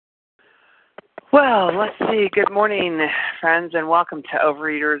Well, let's see. Good morning, friends, and welcome to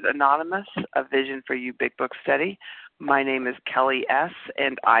Overeaters Anonymous, a Vision for You Big Book study. My name is Kelly S.,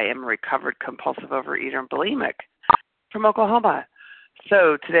 and I am a recovered compulsive overeater and bulimic from Oklahoma.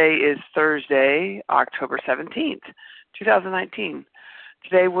 So today is Thursday, October 17th, 2019.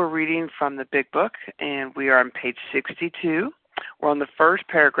 Today we're reading from the Big Book, and we are on page 62. We're on the first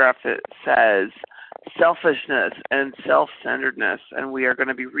paragraph that says, selfishness and self-centeredness, and we are going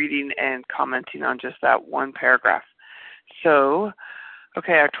to be reading and commenting on just that one paragraph. So,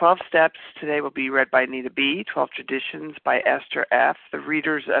 our 12 steps today will be read by Anita B., 12 traditions by Esther F. The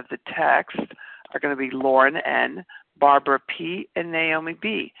readers of the text are going to be Lauren N., Barbara P., and Naomi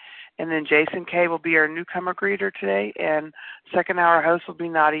B. And then Jason K. will be our newcomer greeter today, and second hour host will be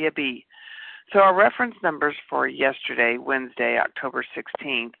Nadia B. So our reference numbers for yesterday, Wednesday, October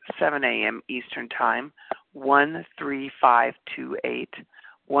 16th, 7 a.m. Eastern Time, 13528,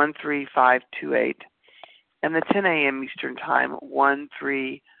 13528, and the 10 a.m. Eastern Time,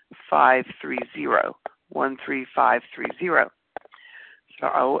 13530, 13530. So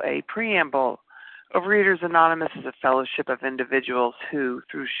OA Preamble. Overeaters Anonymous is a fellowship of individuals who,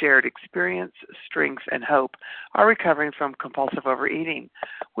 through shared experience, strength, and hope, are recovering from compulsive overeating.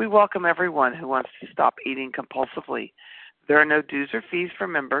 We welcome everyone who wants to stop eating compulsively. There are no dues or fees for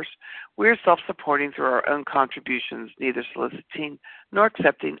members. We are self-supporting through our own contributions, neither soliciting nor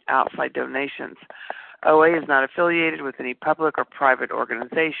accepting outside donations. OA is not affiliated with any public or private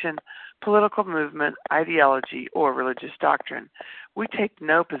organization, political movement, ideology, or religious doctrine. We take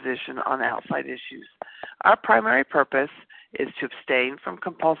no position on outside issues. Our primary purpose is to abstain from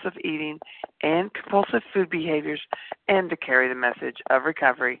compulsive eating and compulsive food behaviors and to carry the message of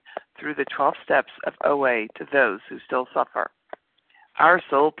recovery through the 12 steps of OA to those who still suffer. Our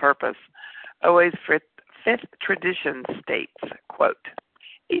sole purpose. OA's fifth tradition states, quote,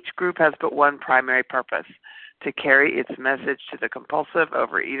 each group has but one primary purpose, to carry its message to the compulsive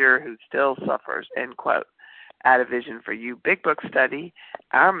overeater who still suffers, end quote. At a Vision for You Big Book study,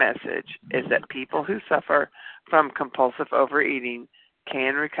 our message is that people who suffer from compulsive overeating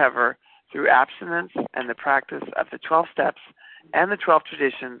can recover through abstinence and the practice of the 12 steps and the 12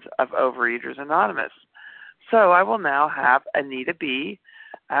 traditions of Overeaters Anonymous. So I will now have Anita B.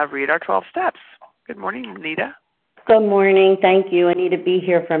 Read our 12 steps. Good morning, Anita. Good morning. Thank you. Anita B.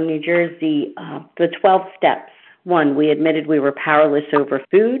 here from New Jersey. The 12 steps. 1, we admitted we were powerless over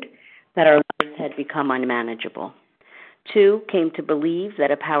food, that our lives had become unmanageable. 2, came to believe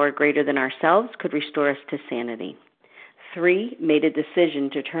that a power greater than ourselves could restore us to sanity. 3, made a decision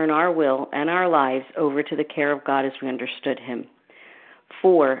to turn our will and our lives over to the care of God as we understood Him.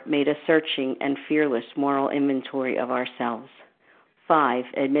 4, made a searching and fearless moral inventory of ourselves. 5,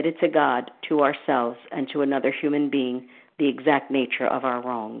 admitted to God, to ourselves, and to another human being the exact nature of our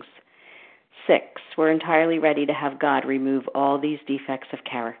wrongs. 6, we're entirely ready to have God remove all these defects of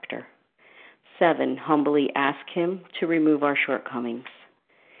character. 7, humbly ask Him to remove our shortcomings.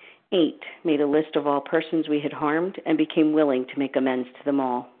 8, made a list of all persons we had harmed and became willing to make amends to them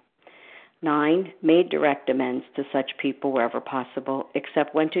all. 9, made direct amends to such people wherever possible,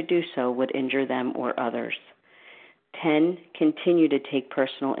 except when to do so would injure them or others. 10, continued to take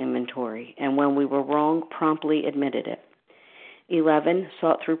personal inventory, and when we were wrong, promptly admitted it. 11,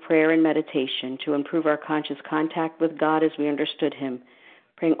 sought through prayer and meditation to improve our conscious contact with God as we understood Him,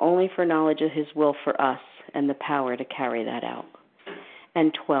 praying only for knowledge of His will for us and the power to carry that out.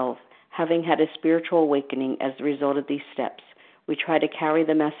 And 12, having had a spiritual awakening as a result of these steps, we try to carry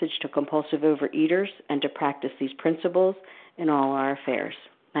the message to compulsive overeaters and to practice these principles in all our affairs.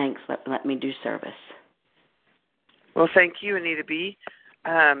 Thanks. Let me do service. Well, thank you, Anita B.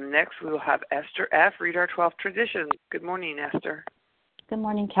 Next, we will have Esther F. read our 12 traditions. Good morning, Esther. Good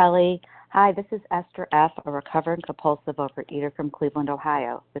morning, Kelly. Hi, this is Esther F., a recovering compulsive overeater from Cleveland,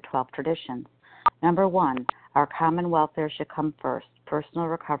 Ohio, the 12 traditions. Number 1, our common welfare should come first. Personal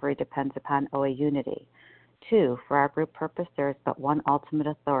recovery depends upon OA unity. 2, for our group purpose, there is but one ultimate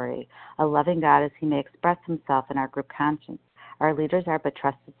authority, a loving God as He may express Himself in our group conscience. Our leaders are but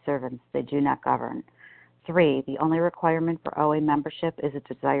trusted servants. They do not govern. 3, the only requirement for OA membership is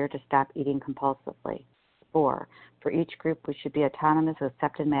a desire to stop eating compulsively. 4, for each group we should be autonomous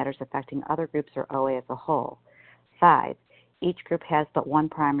except in matters affecting other groups or OA as a whole. 5, each group has but one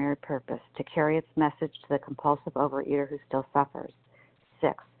primary purpose, to carry its message to the compulsive overeater who still suffers.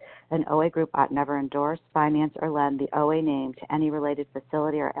 6, an OA group ought never endorse, finance, or lend the OA name to any related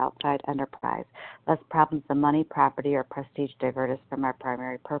facility or outside enterprise, lest problems of money, property, or prestige divert us from our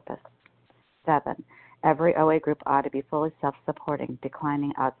primary purpose. 7, every OA group ought to be fully self-supporting,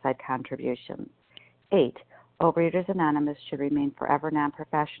 declining outside contributions. 8, Overeaters Anonymous should remain forever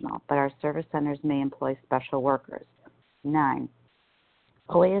non-professional, but our service centers may employ special workers. 9.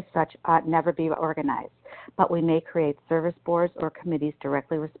 OA as such ought never be organized, but we may create service boards or committees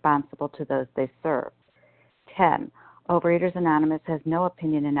directly responsible to those they serve. 10. Overeaters Anonymous has no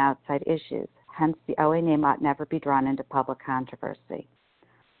opinion in outside issues, hence the OA name ought never be drawn into public controversy.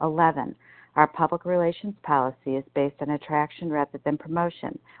 11. Our public relations policy is based on attraction rather than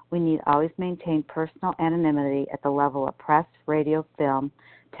promotion. We need always maintain personal anonymity at the level of press, radio, film,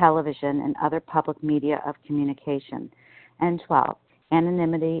 television, and other public media of communication. And 12.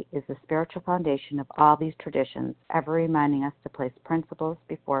 Anonymity is the spiritual foundation of all these traditions, ever reminding us to place principles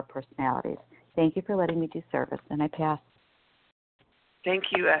before personalities. Thank you for letting me do service, and I pass. Thank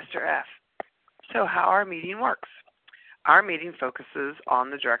you, Esther F. So how our meeting works. Our meeting focuses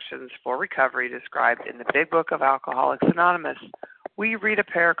on the directions for recovery described in the Big Book of Alcoholics Anonymous. We read a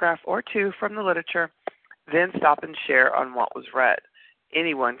paragraph or two from the literature, then stop and share on what was read.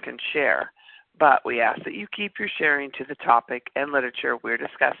 Anyone can share, but we ask that you keep your sharing to the topic and literature we're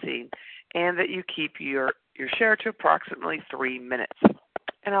discussing, and that you keep your share to approximately 3 minutes.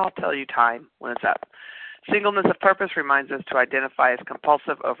 And I'll tell you time when it's up. Singleness of purpose reminds us to identify as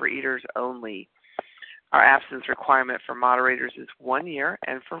compulsive overeaters only. Our absence requirement for moderators is 1 year,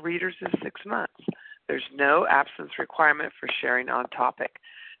 and for readers is 6 months. There's no absence requirement for sharing on topic.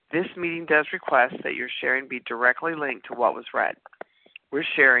 This meeting does request that your sharing be directly linked to what was read. We're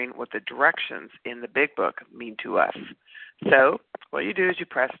sharing what the directions in the Big Book mean to us. So what you do is you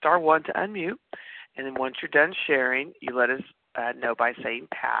press star 1 to unmute, and then once you're done sharing, you let us know by saying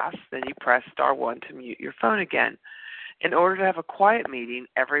pass. Then you press star 1 to mute your phone again. In order to have a quiet meeting,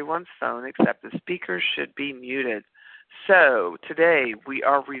 everyone's phone except the speaker should be muted. So today we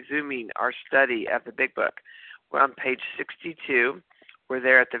are resuming our study of the Big Book. We're on page 62. We're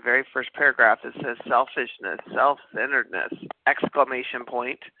there at the very first paragraph that says selfishness, self-centeredness, exclamation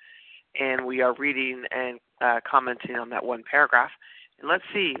point. And we are reading and commenting on that one paragraph. And let's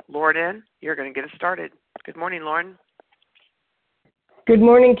see, Lauren, you're going to get us started. Good morning, Lauren. Good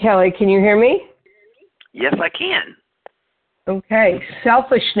morning, Kelly. Can you hear me? Yes, I can. Okay,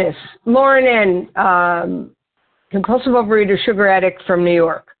 selfishness. Lauren N., compulsive overeater, sugar addict from New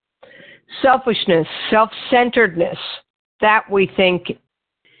York. Selfishness, self-centeredness, that we think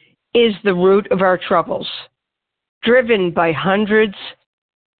is the root of our troubles. Driven by a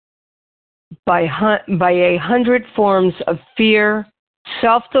hundred forms of fear,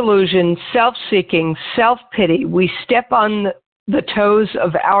 self-delusion, self-seeking, self-pity, we step on the toes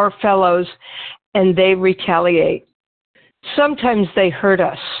of our fellows and they retaliate. Sometimes they hurt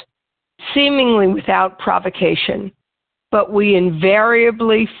us, seemingly without provocation, but we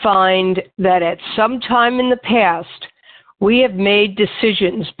invariably find that at some time in the past, we have made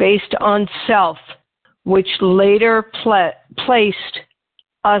decisions based on self, which later placed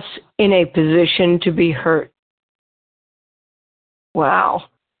us in a position to be hurt. Wow.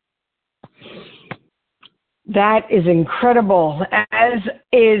 That is incredible, as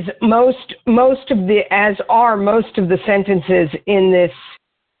are most of the sentences in this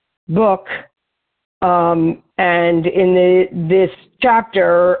book and in this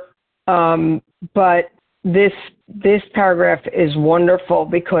chapter. But this paragraph is wonderful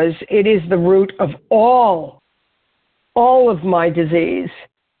because it is the root of all of my disease,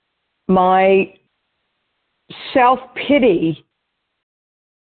 my self-pity,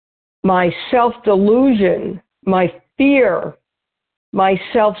 my self-delusion, my fear, my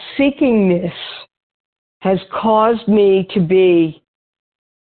self-seekingness has caused me to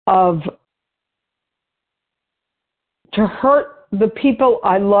hurt the people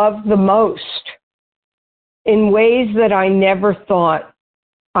I love the most in ways that I never thought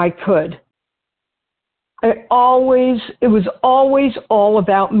I could. It was always all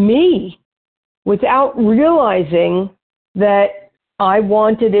about me without realizing that I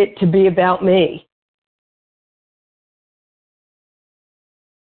wanted it to be about me.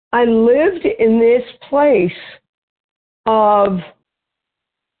 I lived in this place of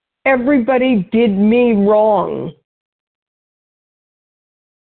everybody did me wrong.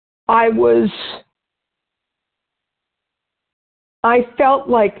 I felt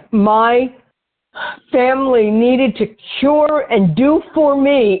like my family needed to cure and do for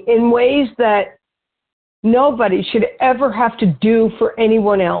me in ways that nobody should ever have to do for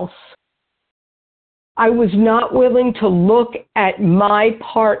anyone else. I was not willing to look at my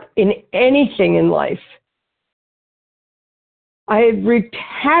part in anything in life. I had wreaked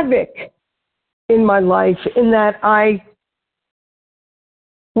havoc in my life in that I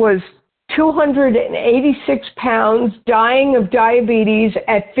was 286 pounds, dying of diabetes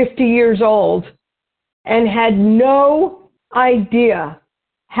at 50 years old, and had no idea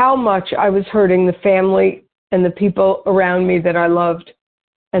how much I was hurting the family and the people around me that I loved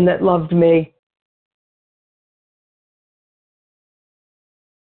and that loved me.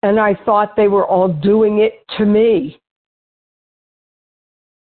 And I thought they were all doing it to me.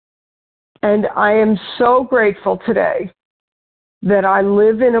 And I am so grateful today that I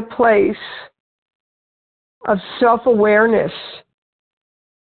live in a place of self-awareness.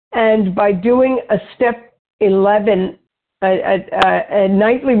 And by doing a step 11, a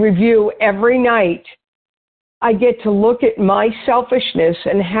nightly review every night, I get to look at my selfishness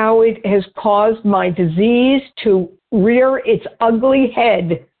and how it has caused my disease to rear its ugly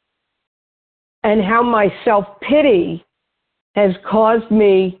head, and how my self-pity has caused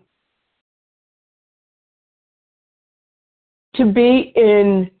me to be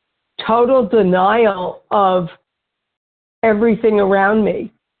in total denial of everything around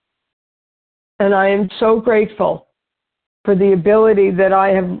me. And I am so grateful for the ability that I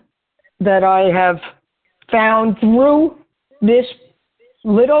have found through this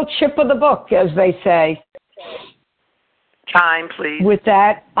little chip of the book, as they say. Time, please. With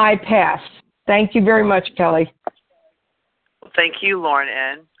that, I pass. Thank you very much, Kelly. Well, thank you, Lauren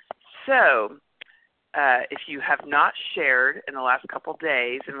N. So, if you have not shared in the last couple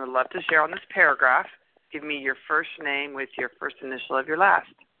days and would love to share on this paragraph, give me your first name with your first initial of your last.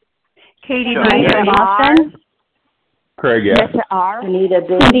 Katie B. from Austin. Craig F. Nessa R. Anita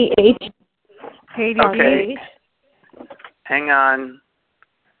B. Cindy H. Katie Okay. B. Hang on.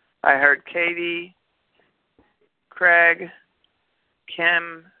 I heard Katie, Craig,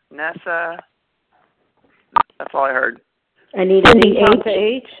 Kim, Nessa. That's all I heard. Anita B.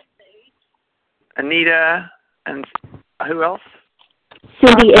 H. Anita, and who else?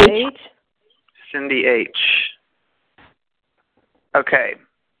 Cindy H. Cindy H. Okay.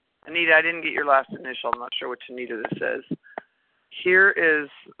 Anita, I didn't get your last initial. I'm not sure which Anita this is. Here is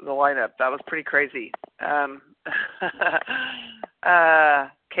the lineup. That was pretty crazy.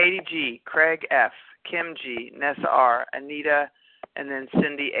 Katie G, Craig F, Kim G, Nessa R, Anita, and then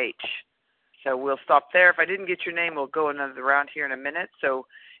Cindy H. So we'll stop there. If I didn't get your name, we'll go another round here in a minute. So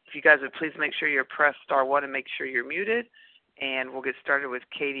if you guys would please make sure you're press *1 and make sure you're muted. And we'll get started with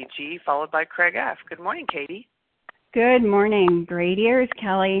Katie G, followed by Craig F. Good morning, Katie. Good morning. Great ears,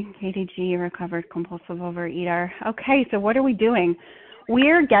 Kelly. Katie G, recovered compulsive overeater. Okay, so what are we doing?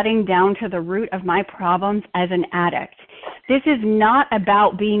 We're getting down to the root of my problems as an addict. This is not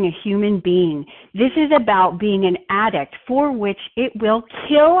about being a human being. This is about being an addict for which it will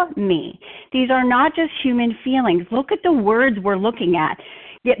kill me. These are not just human feelings. Look at the words we're looking at.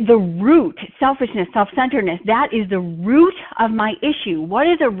 Yet the root, selfishness, self-centeredness, that is the root of my issue. What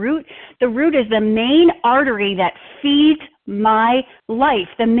is a root? The root is the main artery that feeds my life.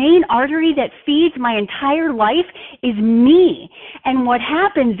 The main artery that feeds my entire life is me. And what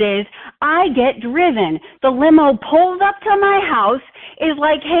happens is I get driven. The limo pulls up to my house, is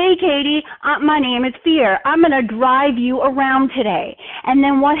like, hey, Katie, my name is Fear. I'm going to drive you around today. And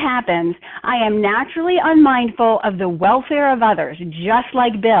then what happens? I am naturally unmindful of the welfare of others, just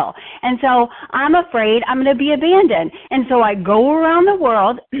like Bill. And so I'm afraid I'm going to be abandoned. And so I go around the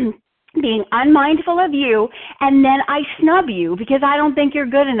world being unmindful of you, and then I snub you because I don't think you're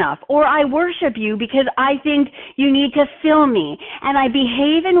good enough, or I worship you because I think you need to fill me, and I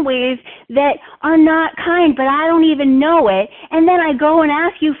behave in ways that are not kind, but I don't even know it, and then I go and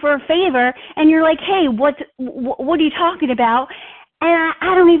ask you for a favor, and you're like, hey, what are you talking about? And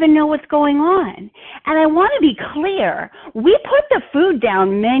I don't even know what's going on. And I want to be clear. We put the food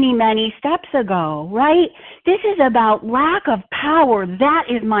down many, many steps ago, right? This is about lack of power. That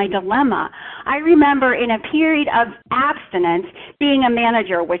is my dilemma. I remember in a period of abstinence being a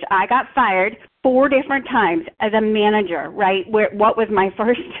manager, which I got fired 4 different times as a manager, right? What was my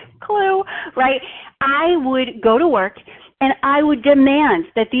first clue, right? I would go to work and I would demand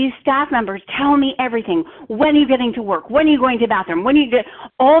that these staff members tell me everything. When are you getting to work? When are you going to the bathroom? When are you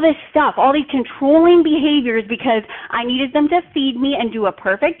all this stuff, all these controlling behaviors, because I needed them to feed me and do a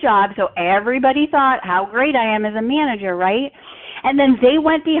perfect job so everybody thought how great I am as a manager, right? And then they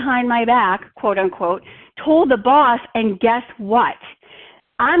went behind my back, quote unquote, told the boss, and guess what?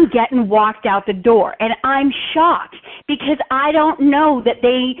 I'm getting walked out the door, and I'm shocked because I don't know that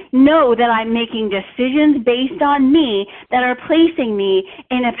they know that I'm making decisions based on me that are placing me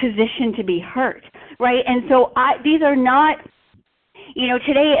in a position to be hurt, right? And so these are not,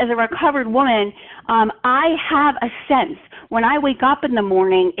 today as a recovered woman, I have a sense when I wake up in the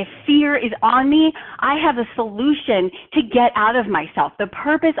morning, if fear is on me, I have a solution to get out of myself. The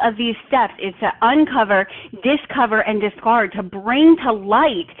purpose of these steps is to uncover, discover, and discard, to bring to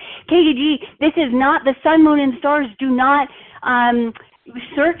light. KDG, this is not, the sun, moon, and stars do not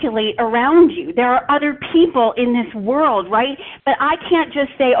circulate around you. There are other people in this world, right? But I can't just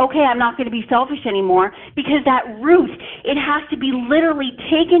say, okay, I'm not going to be selfish anymore, because that root, it has to be literally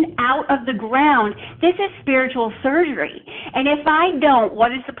taken out of the ground. This is spiritual surgery. And if I don't,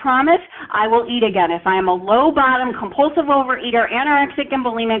 what is the promise? I will eat again. If I am a low bottom, compulsive overeater, anorexic and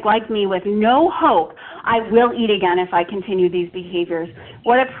bulimic like me with no hope, I will eat again if I continue these behaviors.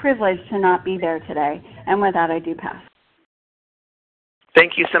 What a privilege to not be there today. And with that, I do pass.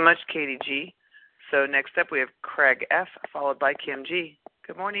 Thank you so much, Katie G. So next up we have Craig F., followed by Kim G.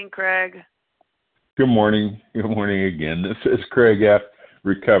 Good morning, Craig. Good morning. Good morning again. This is Craig F.,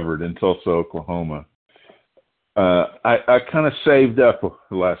 recovered in Tulsa, Oklahoma. I kind of saved up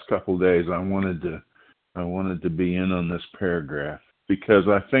the last couple of days. I wanted to be in on this paragraph because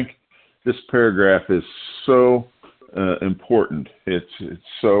I think this paragraph is so important. It's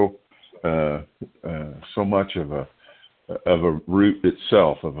so much of a root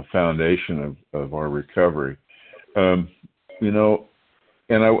itself, of a foundation of our recovery. And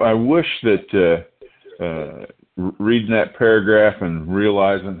I wish that reading that paragraph and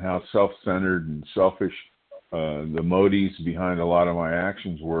realizing how self-centered and selfish the motives behind a lot of my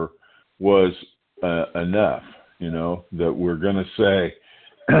actions was enough, that we're going to say,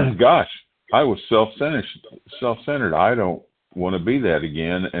 gosh, I was self-centered. I don't want to be that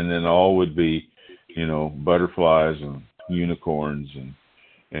again. And then all would be, butterflies and unicorns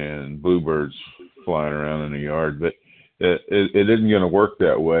and bluebirds flying around in the yard, but it isn't going to work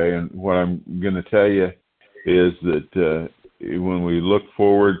that way. And what I'm going to tell you is that when we look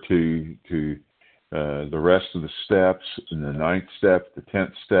forward to the rest of the steps, and the 9th step, the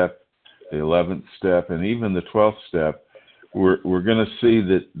 10th step, the 11th step, and even the 12th step, we're going to see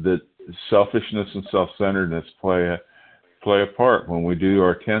that selfishness and self-centeredness play a part. When we do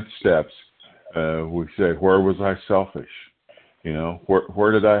our 10th steps, we say, where was I selfish?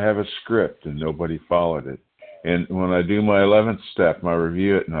 Where did I have a script and nobody followed it? And when I do my 11th step, my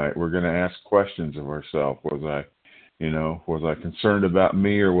review at night, we're going to ask questions of ourselves. Was I concerned about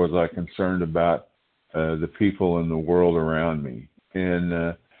me, or was I concerned about the people in the world around me?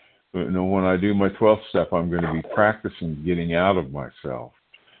 And when I do my 12th step, I'm going to be practicing getting out of myself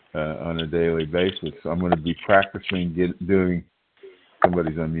on a daily basis. I'm going to be practicing doing.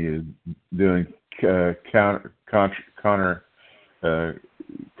 Somebody's unmuted. Doing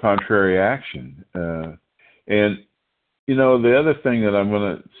contrary action. And the other thing that I'm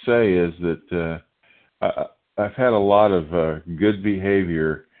going to say is that I've had a lot of good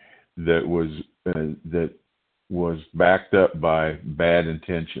behavior that was backed up by bad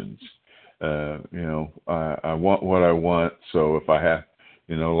intentions. I want what I want, so if I have,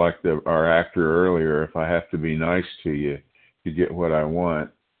 like our actor earlier, if I have to be nice to you to get what I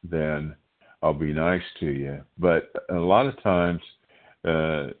want, then I'll be nice to you. But a lot of times,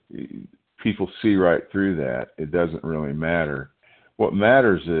 people see right through that. It doesn't really matter. What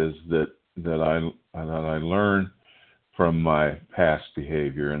matters is that I learn from my past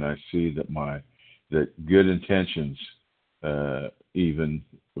behavior, and I see that good intentions even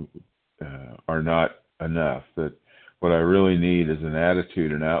are not enough. That what I really need is an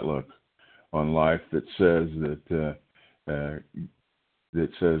attitude and outlook on life that says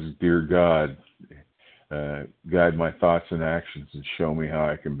dear God, guide my thoughts and actions and show me how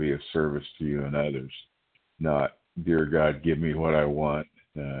I can be of service to you and others. Not, dear God, give me what I want.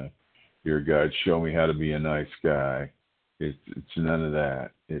 Dear God, show me how to be a nice guy. It's none of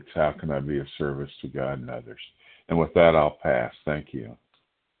that. It's how can I be of service to God and others. And with that, I'll pass. Thank you.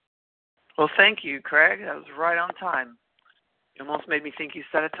 Well, thank you, Craig. That was right on time. You almost made me think you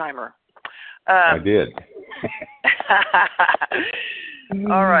set a timer. I did.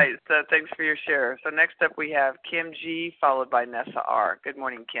 All right, so thanks for your share. So next up we have Kim G, followed by Nessa R. Good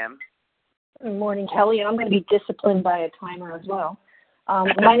morning, Kim. Good morning, Kelly, and I'm going to be disciplined by a timer as well.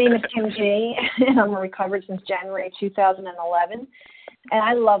 My name is Kim G, and I'm recovered since January 2011. And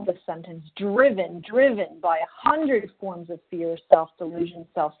I love the sentence, driven by 100 forms of fear, self-delusion,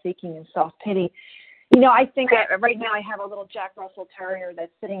 self-seeking, and self-pity. I think right now I have a little Jack Russell Terrier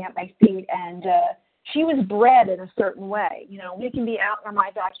that's sitting at my feet, and she was bred in a certain way. We can be out in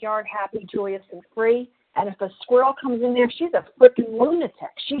my backyard, happy, joyous, and free, and if a squirrel comes in there, she's a freaking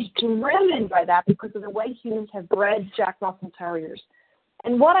lunatic. She's driven by that because of the way humans have bred Jack Russell Terriers.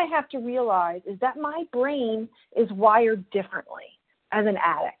 And what I have to realize is that my brain is wired differently as an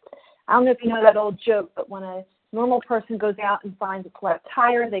addict. I don't know if you know that old joke, but when a Normal person goes out and finds a flat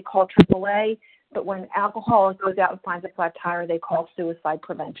tire, they call AAA. But when an alcoholic goes out and finds a flat tire, they call suicide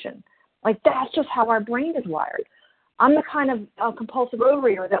prevention. Like, that's just how our brain is wired. I'm the kind of compulsive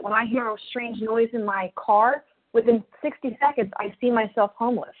overeater that when I hear a strange noise in my car, within 60 seconds, I see myself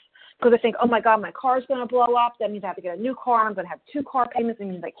homeless. Because I think, oh, my God, my car's going to blow up. That means I have to get a new car. I'm going to have 2 car payments. That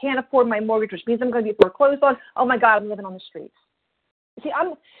means I can't afford my mortgage, which means I'm going to be foreclosed on. Oh, my God, I'm living on the streets. See,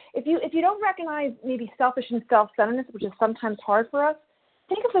 if you don't recognize maybe selfish and self-centeredness, which is sometimes hard for us,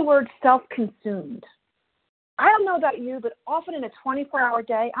 think of the word self-consumed. I don't know about you, but often in a 24-hour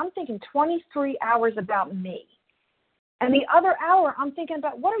day, I'm thinking 23 hours about me. And the other hour, I'm thinking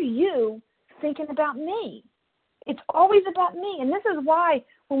about, what are you thinking about me? It's always about me. And this is why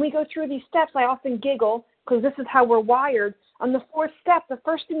when we go through these steps, I often giggle, because this is how we're wired. On the 4th step, the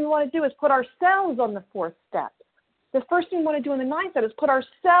first thing we want to do is put ourselves on the 4th step. The first thing we want to do in the 9th step is put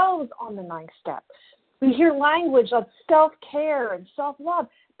ourselves on the 9th step. We hear language of self-care and self-love.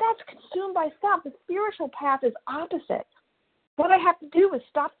 That's consumed by self. The spiritual path is opposite. What I have to do is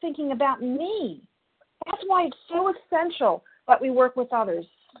stop thinking about me. That's why it's so essential that we work with others.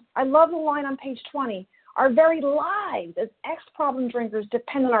 I love the line on page 20. Our very lives as ex-problem drinkers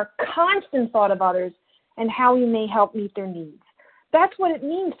depend on our constant thought of others and how we may help meet their needs. That's what it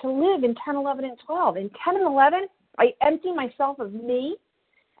means to live in 10, 11, and 12. In 10 and 11, I empty myself of me.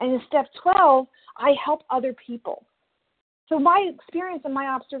 And in step 12, I help other people. So my experience and my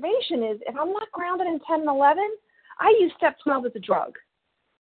observation is if I'm not grounded in 10 and 11, I use step 12 as a drug.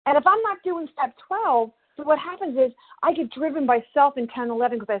 And if I'm not doing step 12, so what happens is I get driven by self in 10 and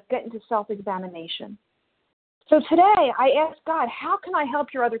 11 because I get into self-examination. So today I ask God, how can I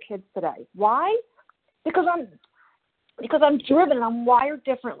help your other kids today? Why? Because I'm driven and I'm wired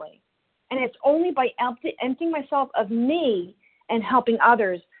differently. And it's only by emptying myself of me and helping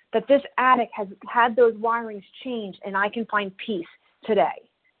others that this addict has had those wirings change and I can find peace today.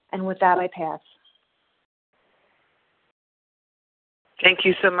 And with that, I pass. Thank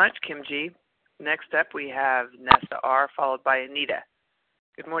you so much, Kim G. Next up, we have Nessa R., followed by Anita.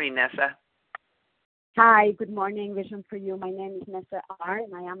 Good morning, Nessa. Hi, good morning. Vision for You. My name is Nessa R.,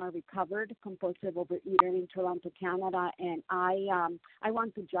 and I am a recovered compulsive overeater in Toronto, Canada. And I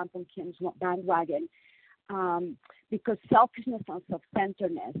want to jump on Kim's bandwagon because selfishness and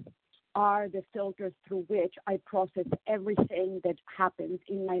self-centeredness are the filters through which I process everything that happens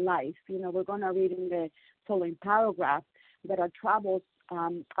in my life. You know, we're going to read in the following paragraph that our troubles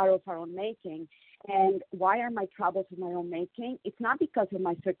are of our own making. And why are my troubles of my own making? It's not because of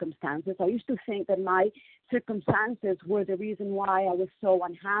my circumstances. I used to think that my circumstances were the reason why I was so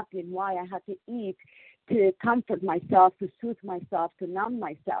unhappy and why I had to eat to comfort myself, to soothe myself, to numb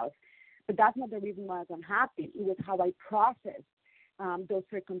myself. But that's not the reason why I was unhappy. It was how I processed those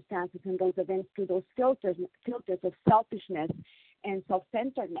circumstances and those events through those filters of selfishness and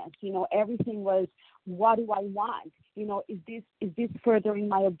self-centeredness. You know, everything was, what do I want? You know, is this furthering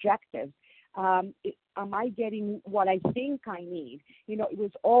my objectives? Am I getting what I think I need? You know, it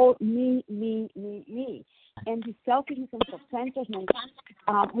was all me. And the selfishness and self-centeredness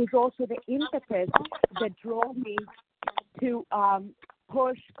was also the impetus that drove me to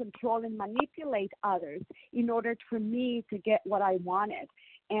push, control, and manipulate others in order for me to get what I wanted.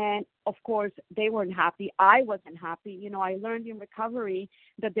 And, of course, they weren't happy. I wasn't happy. You know, I learned in recovery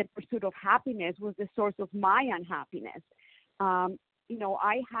that the pursuit of happiness was the source of my unhappiness. You know,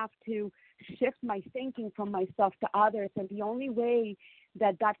 I have to shift my thinking from myself to others, and the only way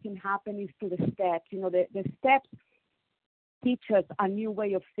that can happen is through the steps. You know, the steps teach us a new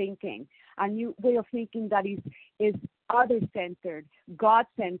way of thinking that is other-centered,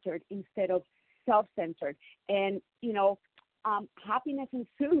 God-centered instead of self-centered. And, you know, happiness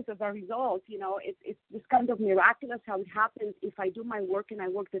ensues as a result. You know, it's this kind of miraculous how it happens. If I do my work and I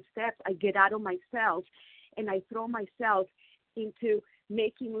work the steps, I get out of myself and I throw myself into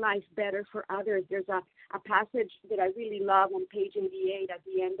making life better for others. There's a passage that I really love on page 88 at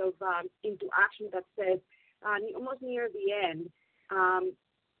the end of Into Action that says, almost near the end,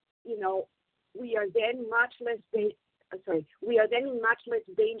 you know, we are then in much less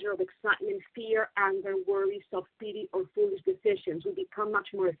danger of excitement, fear, anger, worry, self-pity, or foolish decisions. We become much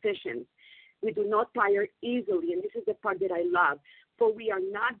more efficient. We do not tire easily, and this is the part that I love, for we are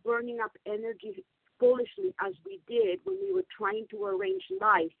not burning up energy foolishly as we did when we were trying to arrange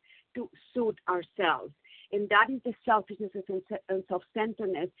life to suit ourselves. And that is the selfishness and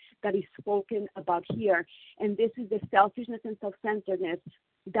self-centeredness that is spoken about here. And this is the selfishness and self-centeredness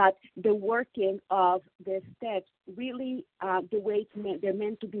that the working of the steps really, the way they're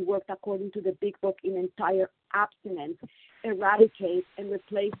meant to be worked according to the Big Book in entire abstinence, eradicates and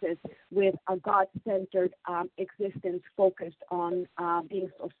replaces with a God-centered existence focused on being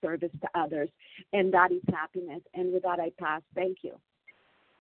of service to others, and that is happiness. And with that, I pass. Thank you.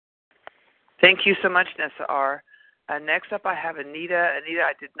 Thank you so much, Nessa R. Next up, I have Anita. Anita,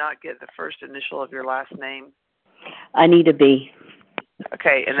 I did not get the first initial of your last name. Anita B.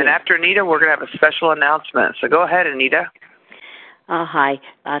 Okay, and then after Anita, we're going to have a special announcement. So go ahead, Anita. Hi.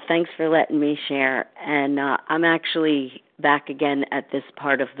 Thanks for letting me share. And I'm actually back again at this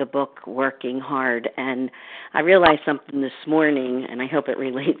part of the book, Working Hard. And I realized something this morning, and I hope it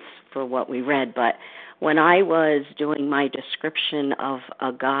relates for what we read. But when I was doing my description of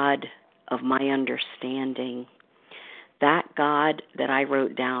a God of my understanding, that God that I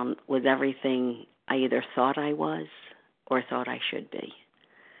wrote down was everything I either thought I was or thought I should be.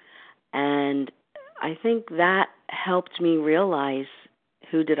 And I think that helped me realize,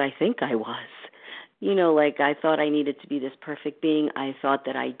 who did I think I was? You know, like I thought I needed to be this perfect being. I thought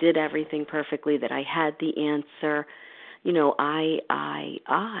that I did everything perfectly, that I had the answer. You know, I.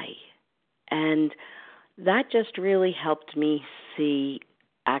 And that just really helped me see,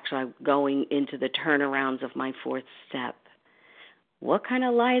 actually going into the turnarounds of my fourth step, what kind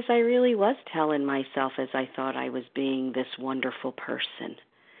of lies I really was telling myself as I thought I was being this wonderful person.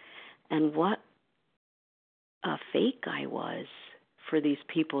 And what a fake I was for these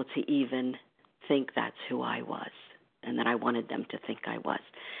people to even think that's who I was and that I wanted them to think I was.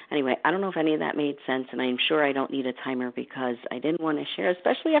 Anyway, I don't know if any of that made sense, and I'm sure I don't need a timer because I didn't want to share,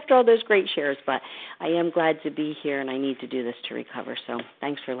 especially after all those great shares, but I am glad to be here, and I need to do this to recover, so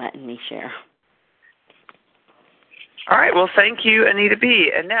thanks for letting me share. All right, well, thank you, Anita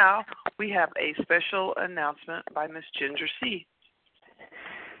B. And now we have a special announcement by Miss Ginger C.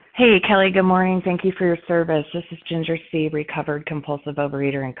 Hey, Kelly, good morning. Thank you for your service. This is Ginger C., recovered compulsive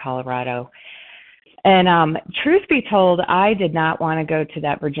overeater in Colorado. And truth be told, I did not want to go to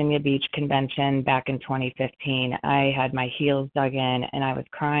that Virginia Beach convention back in 2015. I had my heels dug in, and I was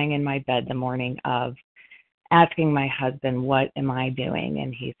crying in my bed the morning of, asking my husband, what am I doing?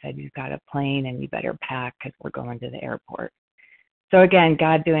 And he said, you've got a plane and you better pack because we're going to the airport. So again,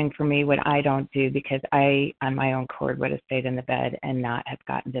 God doing for me what I don't do, because I, on my own accord, would have stayed in the bed and not have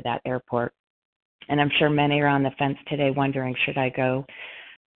gotten to that airport. And I'm sure many are on the fence today wondering, should I go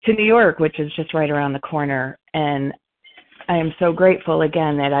to New York, which is just right around the corner? And I am so grateful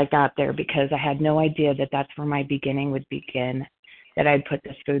again that I got there, because I had no idea that that's where my beginning would begin, that I'd put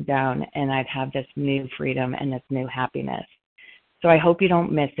this food down and I'd have this new freedom and this new happiness. So I hope you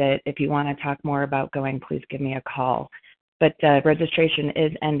don't miss it. If you want to talk more about going, please give me a call. But registration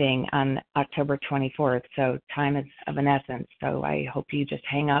is ending on October 24th, so time is of an essence. So I hope you just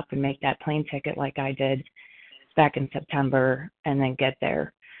hang up and make that plane ticket like I did back in September and then get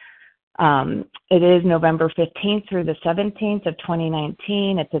there. It is November 15th through the 17th of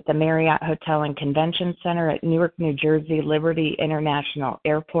 2019. It's at the Marriott Hotel and Convention Center at Newark, New Jersey, Liberty International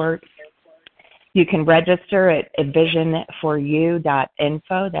Airport. You can register at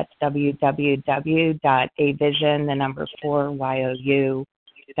avision4you.info. That's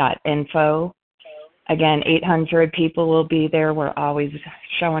www.avision4you.info. Again, 800 people will be there. We're always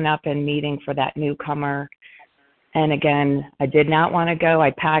showing up and meeting for that newcomer. And again, I did not want to go.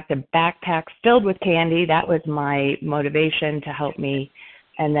 I packed a backpack filled with candy. That was my motivation to help me.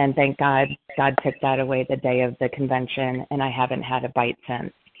 And then, thank God, God took that away the day of the convention, and I haven't had a bite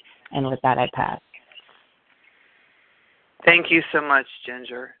since. And with that, I pass. Thank you so much,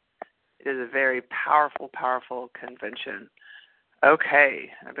 Ginger. It is a very powerful, powerful convention.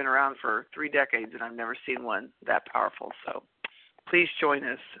 Okay, I've been around for 3 decades, and I've never seen one that powerful. So please join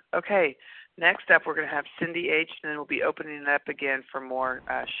us. Okay. Next up, we're going to have Cindy H., and then we'll be opening it up again for more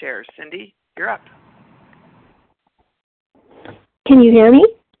shares. Cindy, you're up. Can you hear me?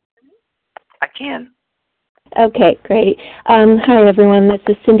 I can. Okay, great. Hi, everyone. This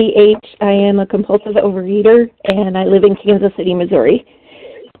is Cindy H. I am a compulsive overeater, and I live in Kansas City, Missouri.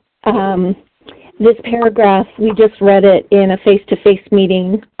 This paragraph, we just read it in a face-to-face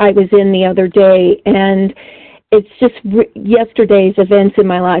meeting I was in the other day, and it's just yesterday's events in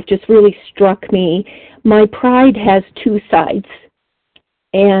my life just really struck me. My pride has 2 sides,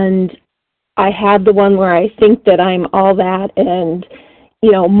 and I have the one where I think that I'm all that and,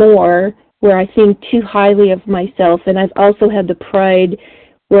 you know, more, where I think too highly of myself, and I've also had the pride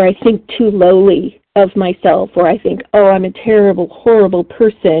where I think too lowly of myself, where I think, oh, I'm a terrible, horrible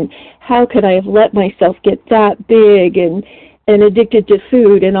person. How could I have let myself get that big and addicted to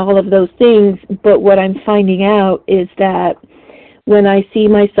food and all of those things? But what I'm finding out is that when I see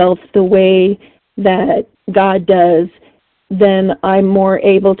myself the way that God does, then I'm more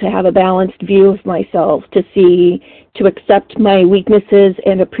able to have a balanced view of myself, to accept my weaknesses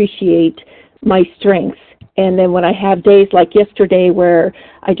and appreciate my strengths. And then when I have days like yesterday where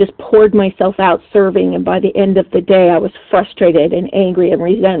I just poured myself out serving, and by the end of the day I was frustrated and angry and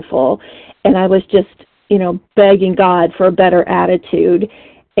resentful, and I was just, begging God for a better attitude,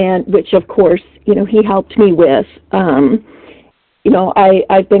 and which of course, He helped me with. I've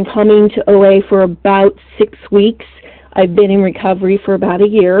been coming to OA for about 6 weeks. I've been in recovery for about a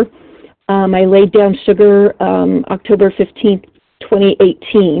year. I laid down sugar October 15th,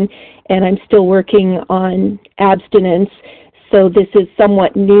 2018, and I'm still working on abstinence, so this is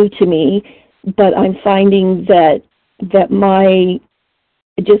somewhat new to me, but I'm finding that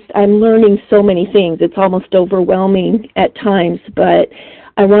I'm learning so many things. It's almost overwhelming at times, but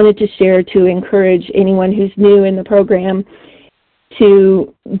I wanted to share to encourage anyone who's new in the program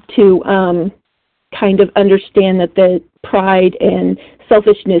to kind of understand that the pride and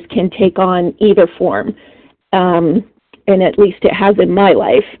selfishness can take on either form, and at least it has in my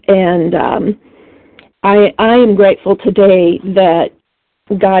life. And I am grateful today that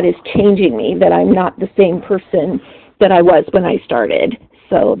God is changing me, that I'm not the same person that I was when I started.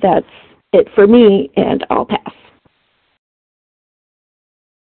 So that's it for me, and I'll pass.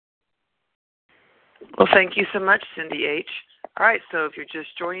 Well, thank you so much, Cindy H. All right, so if you're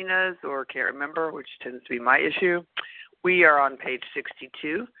just joining us or can't remember, which tends to be my issue, we are on page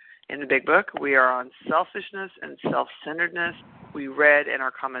 62 in the Big Book. We are on selfishness and self-centeredness. We read and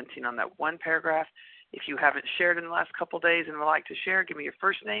are commenting on that one paragraph. If you haven't shared in the last couple of days and would like to share, give me your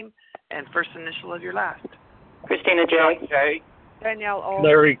first name and first initial of your last. Christina J. K. Danielle O.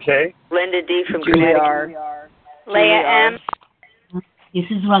 Larry K. Linda D. from Julie Connecticut. R. Leah M. This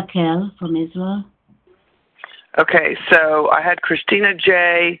is Raquel from Israel. Okay, so I had Christina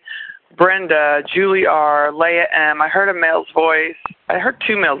J., Brenda, Julie R., Leah M. I heard a male's voice. I heard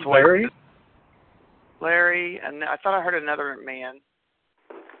two males' voices. Larry, and I thought I heard another man.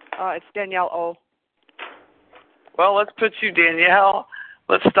 It's Danielle O. Well, let's put you, Danielle.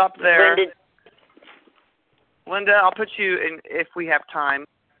 Let's stop there. Linda, I'll put you in if we have time.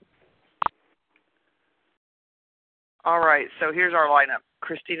 All right, so here's our lineup.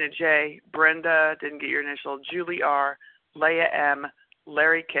 Christina J., Brenda, didn't get your initial, Julie R., Leah M.,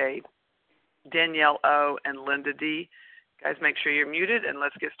 Larry K., Danielle O., and Linda D. Guys, make sure you're muted, and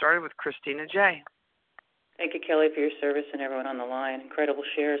let's get started with Christina J. Thank you, Kelly, for your service and everyone on the line. Incredible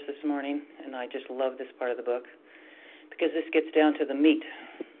shares this morning, and I just love this part of the book because this gets down to the meat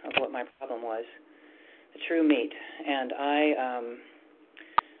of what my problem was, the true meat. And I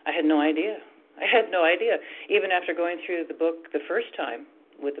had no idea. I had no idea. Even after going through the book the first time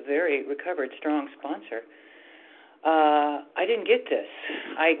with a very recovered, strong sponsor, I didn't get this.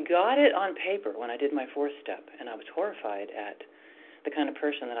 I got it on paper when I did my fourth step, and I was horrified at the kind of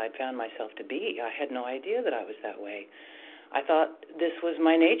person that I'd found myself to be. I had no idea that I was that way. I thought this was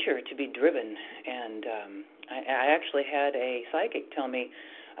my nature, to be driven, and I actually had a psychic tell me,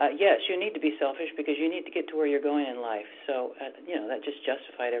 yes, you need to be selfish because you need to get to where you're going in life. So, that just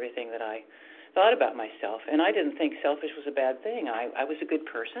justified everything that I thought about myself, and I didn't think selfish was a bad thing. I was a good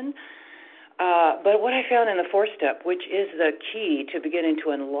person. But what I found in the fourth step, which is the key to beginning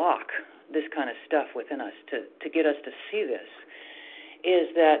to unlock this kind of stuff within us, to get us to see this,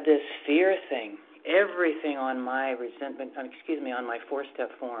 is that this fear thing, everything on my on my four-step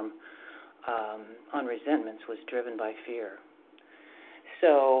form on resentments was driven by fear.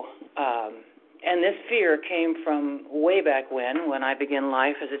 So, and this fear came from way back when I began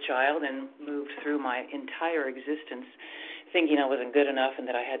life as a child and moved through my entire existence thinking I wasn't good enough and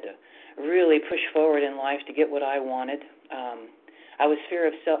that I had to really push forward in life to get what I wanted. I was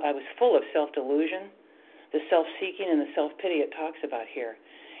full of self-delusion, the self-seeking and the self-pity it talks about here.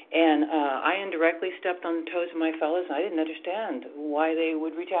 And I indirectly stepped on the toes of my fellows, and I didn't understand why they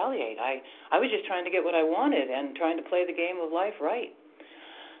would retaliate. I was just trying to get what I wanted and trying to play the game of life right.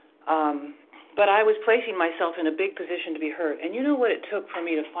 But I was placing myself in a big position to be hurt. And you know what it took for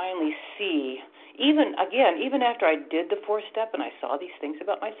me to finally see, even after I did the fourth step and I saw these things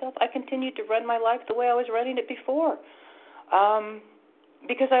about myself, I continued to run my life the way I was running it before.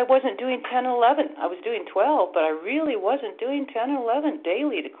 Because I wasn't doing 10 and 11. I was doing 12, but I really wasn't doing 10 and 11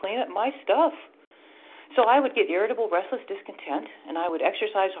 daily to clean up my stuff. So I would get irritable, restless, discontent, and I would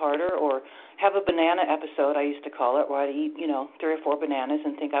exercise harder or have a banana episode, I used to call it, where I'd eat, 3 or 4 bananas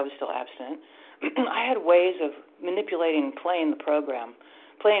and think I was still abstinent. I had ways of manipulating and playing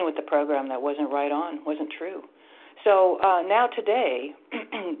with the program that wasn't right on, wasn't true. So now today,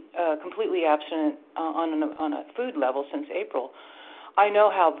 completely abstinent on a food level since April, I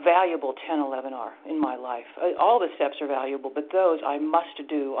know how valuable 10, 11 are in my life. All the steps are valuable, but those I must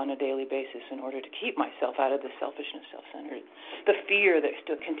do on a daily basis in order to keep myself out of the selfishness, self-centered, the fear that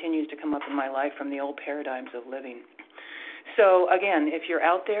still continues to come up in my life from the old paradigms of living. So, again, if you're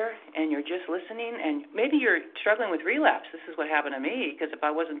out there and you're just listening and maybe you're struggling with relapse, this is what happened to me, because if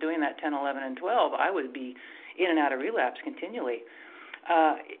I wasn't doing that 10, 11, and 12, I would be in and out of relapse continually.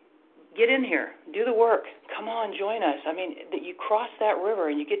 Get in here. Do the work. Come on, join us. I mean, you cross that river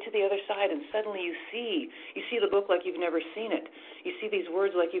and you get to the other side and suddenly you see the book like you've never seen it. You see these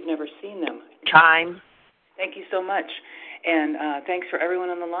words like you've never seen them. Time. Thank you so much. And thanks for everyone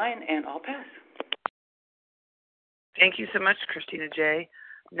on the line, and I'll pass. Thank you so much, Christina J.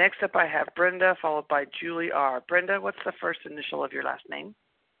 Next up I have Brenda, followed by Julie R. Brenda, what's the first initial of your last name?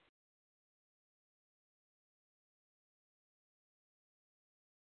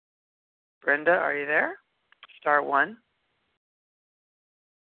 Brenda, are you there? Star 1.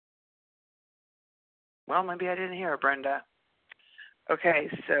 Well, maybe I didn't hear her, Brenda. Okay,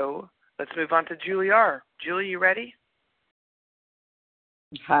 so let's move on to Julie R. Julie, you ready?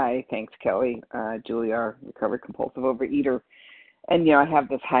 Hi, thanks, Kelly. Julie R., recovered compulsive overeater. And, I have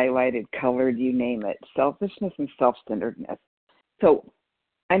this highlighted, colored, you name it, selfishness and self-centeredness. So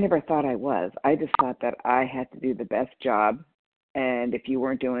I never thought I was. I just thought that I had to do the best job. And if you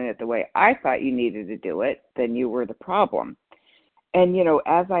weren't doing it the way I thought you needed to do it, then you were the problem. And,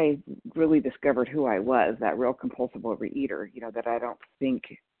 as I really discovered who I was, that real compulsive overeater, that I don't think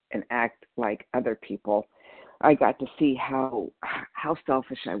and act like other people, I got to see how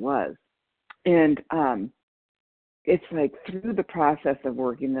selfish I was. And it's like through the process of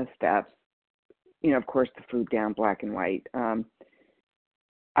working the steps, of course, the food down, black and white,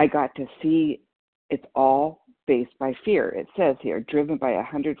 I got to see it's all based by fear. It says here, driven by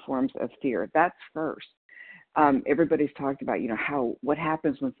 100 forms of fear. That's first. Everybody's talked about, what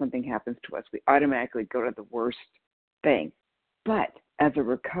happens when something happens to us. We automatically go to the worst thing. But as a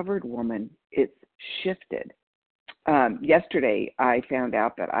recovered woman, it's shifted. Yesterday, I found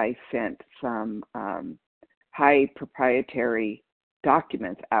out that I sent some high proprietary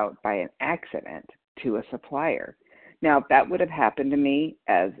documents out by an accident to a supplier. Now, if that would have happened to me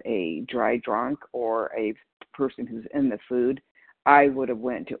as a dry drunk or a person who's in the food, I would have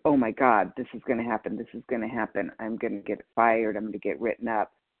went to, oh, my God, this is going to happen. This is going to happen. I'm going to get fired. I'm going to get written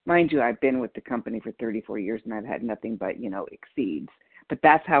up. Mind you, I've been with the company for 34 years, and I've had nothing but, exceeds. But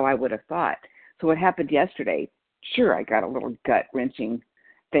that's how I would have thought. So what happened yesterday, sure, I got a little gut-wrenching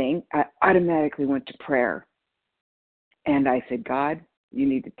thing. I automatically went to prayer. And I said, God, you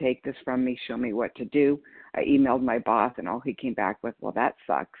need to take this from me. Show me what to do. I emailed my boss, and all he came back with, well, that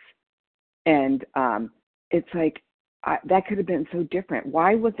sucks. And it's like, that could have been so different.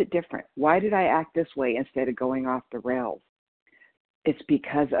 Why was it different? Why did I act this way instead of going off the rails? It's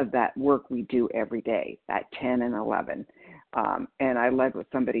because of that work we do every day, that 10 and 11. And I love what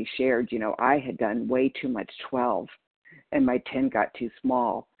somebody shared. I had done way too much 12, and my 10 got too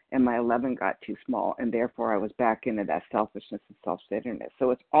small, and my 11 got too small, and therefore I was back into that selfishness and self-centeredness.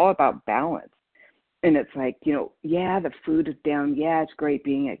 So it's all about balance. And it's like, yeah, the food is down. Yeah, it's great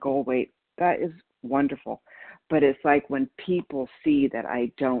being at goal weight. That is wonderful. But it's like when people see that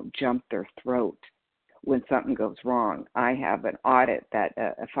I don't jump their throat when something goes wrong. I have an audit,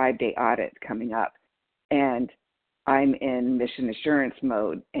 a 5-day audit coming up, and I'm in mission assurance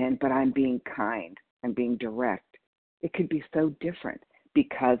mode, but I'm being kind. I'm being direct. It could be so different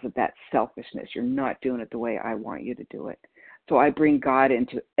because of that selfishness. You're not doing it the way I want you to do it. So I bring God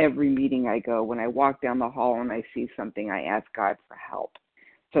into every meeting I go. When I walk down the hall and I see something, I ask God for help.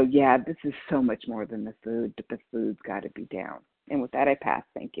 So, yeah, this is so much more than the food, but the food's got to be down. And with that, I pass.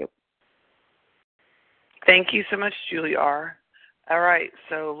 Thank you. Thank you so much, Julie R. All right,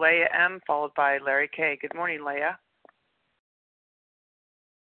 so Leah M. followed by Larry K. Good morning, Leah.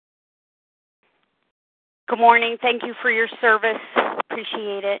 Good morning. Thank you for your service.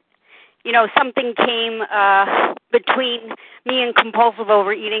 Appreciate it. Something came between me and compulsive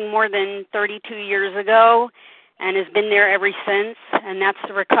overeating more than 32 years ago and has been there ever since, and that's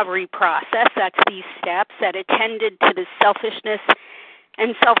the recovery process. That's these steps that attended to the selfishness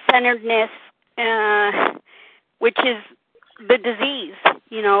and self-centeredness, which is the disease,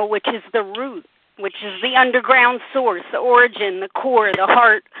 which is the root, which is the underground source, the origin, the core, the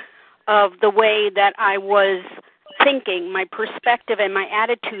heart of the way that I was thinking, my perspective and my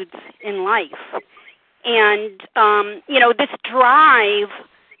attitudes in life. And, this drive,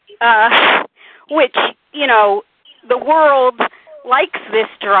 which, the world likes this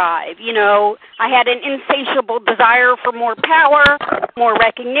drive. I had an insatiable desire for more power, more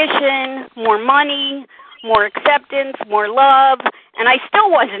recognition, more money, more acceptance, more love, and I still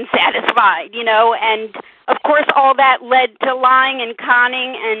wasn't satisfied, and of course all that led to lying and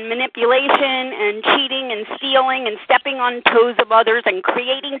conning and manipulation and cheating and stealing and stepping on toes of others and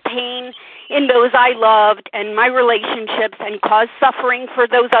creating pain in those I loved and my relationships and caused suffering for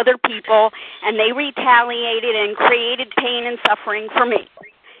those other people, and they retaliated and created pain and suffering for me.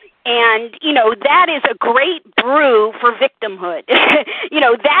 And, that is a great brew for victimhood.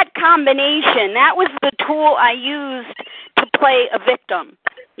 That combination, that was the tool I used to play a victim.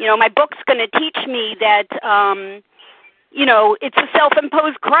 My book's going to teach me that, it's a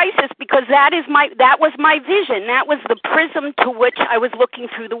self-imposed crisis because that was my vision. That was the prism to which I was looking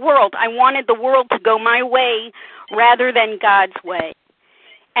through the world. I wanted the world to go my way rather than God's way.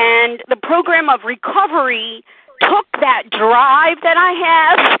 And the program of recovery took that drive that I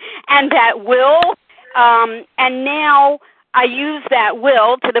have and that will, and now I use that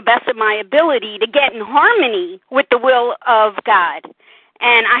will to the best of my ability to get in harmony with the will of God.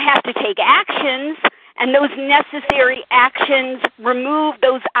 And I have to take actions, and those necessary actions remove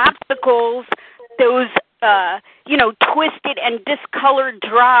those obstacles, those, twisted and discolored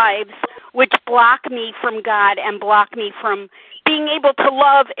drives which block me from God and block me from being able to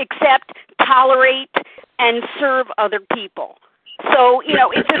love, accept, tolerate, and serve other people. So,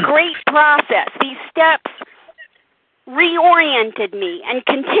 it's a great process. These steps reoriented me and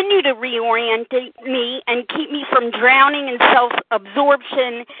continue to reorient me and keep me from drowning in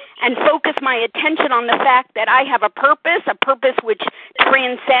self-absorption and focus my attention on the fact that I have a purpose which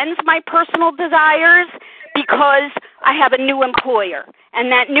transcends my personal desires because I have a new employer,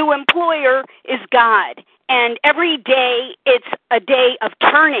 and that new employer is God. And every day it's a day of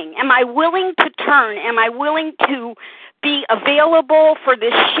turning. Am I willing to turn? Am I willing to be available for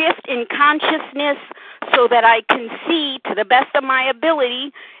this shift in consciousness so that I can see to the best of my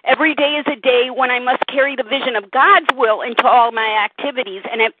ability? Every day is a day when I must carry the vision of God's will into all my activities.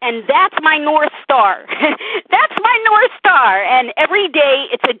 And that's my North Star. That's my North Star. And every day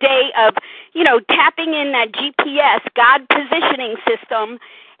it's a day of, tapping in that GPS, God positioning system,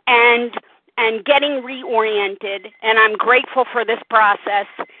 and getting reoriented. And I'm grateful for this process.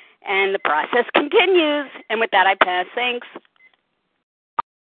 And the process continues. And with that, I pass. Thanks.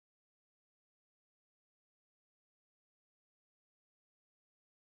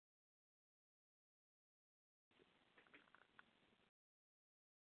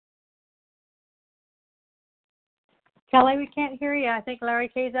 Kelly, we can't hear you. I think Larry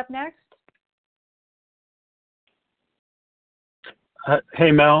Kay's up next.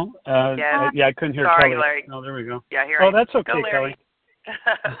 Hey, Mel. Yeah. I couldn't hear Sorry, Kelly. Larry. Oh, there we go. Yeah, here Oh, that's okay, Go, Larry. Kelly.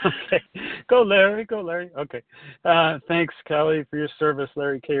 Okay. Go, Larry. Okay. Thanks, Kelly, for your service.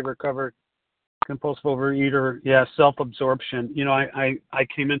 Larry Kay, recovered compulsive overeater. Yeah, self-absorption. I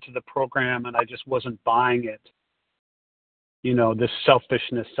came into the program and I just wasn't buying it. This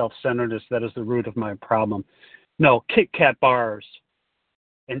selfishness, self-centeredness, that is the root of my problem. No, Kit Kat bars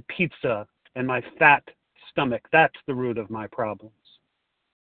and pizza and my fat stomach, that's the root of my problems.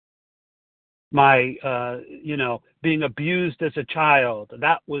 My, being abused as a child,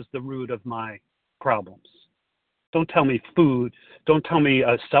 that was the root of my problems. Don't tell me food. Don't tell me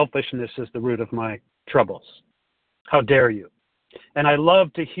selfishness is the root of my troubles. How dare you? And I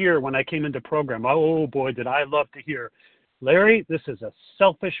love to hear when I came into program, oh boy, did I love to hear, Larry, this is a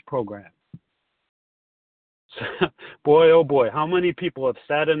selfish program. Boy, oh boy, how many people have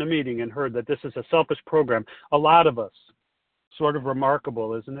sat in a meeting and heard that this is a selfish program? A lot of us. Sort of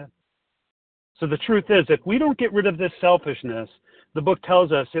remarkable, isn't it? So the truth is, if we don't get rid of this selfishness, the book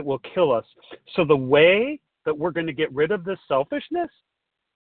tells us it will kill us. So the way that we're going to get rid of this selfishness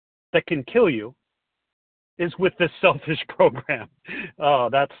that can kill you is with this selfish program. Oh,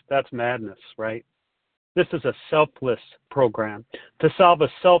 that's madness, right? This is a selfless program. To solve a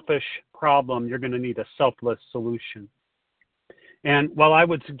selfish problem, you're going to need a selfless solution. And while I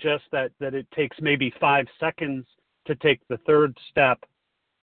would suggest that it takes maybe 5 seconds to take the third step,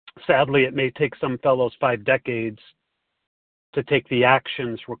 sadly, it may take some fellows 5 decades to take the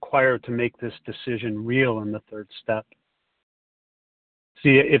actions required to make this decision real in the third step.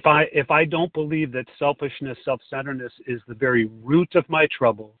 See, if I don't believe that selfishness, self-centeredness is the very root of my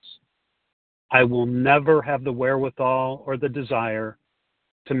troubles, I will never have the wherewithal or the desire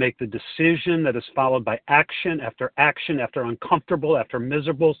to make the decision that is followed by action after uncomfortable, after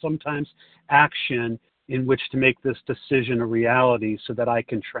miserable, sometimes action in which to make this decision a reality so that I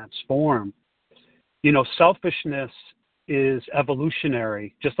can transform. Selfishness is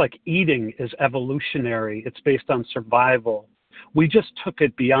evolutionary, just like eating is evolutionary. It's based on survival. We just took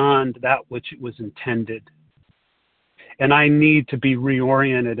it beyond that which it was intended. And I need to be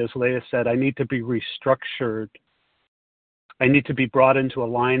reoriented, as Leah said. I need to be restructured. I need to be brought into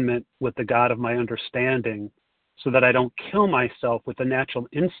alignment with the God of my understanding so that I don't kill myself with the natural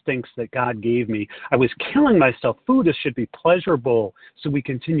instincts that God gave me. I was killing myself. Food should be pleasurable so we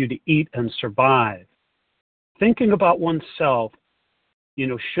continue to eat and survive. Thinking about oneself,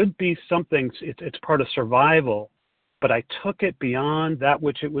 should be something, it's part of survival, but I took it beyond that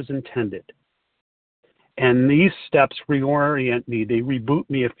which it was intended. And these steps reorient me, they reboot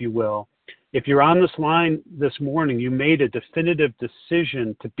me, if you will. If you're on this line this morning, you made a definitive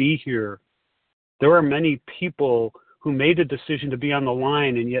decision to be here. There are many people who made a decision to be on the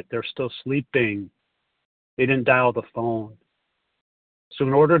line, and yet they're still sleeping. They didn't dial the phone. So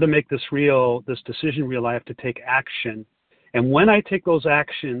in order to make this decision real, I have to take action. And when I take those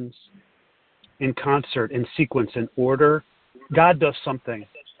actions in concert, in sequence, in order, God does something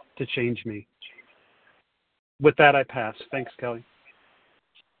to change me. With that, I pass. Thanks, Kelly.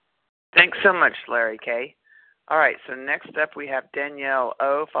 Thanks so much, Larry K. All right, so next up we have Danielle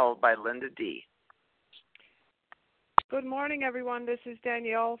O, followed by Linda D. Good morning, everyone. This is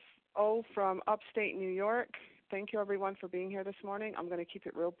Danielle O from upstate New York. Thank you, everyone, for being here this morning. I'm going to keep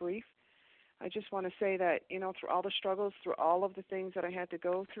it real brief. I just want to say that, through all the struggles, through all of the things that I had to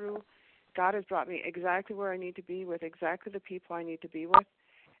go through, God has brought me exactly where I need to be with exactly the people I need to be with.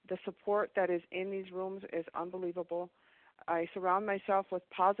 The support that is in these rooms is unbelievable. I surround myself with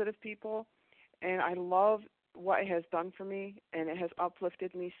positive people, and I love what it has done for me, and it has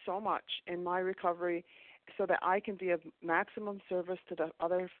uplifted me so much in my recovery so that I can be of maximum service to the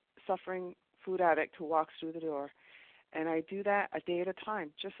other suffering food addict who walks through the door. And I do that a day at a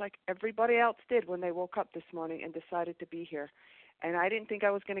time, just like everybody else did when they woke up this morning and decided to be here. And I didn't think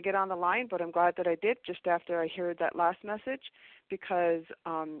I was going to get on the line, but I'm glad that I did just after I heard that last message, because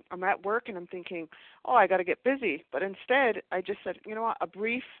I'm at work and I'm thinking, I got to get busy. But instead, I just said, a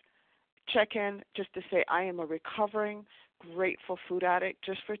brief check-in just to say I am a recovering, grateful food addict.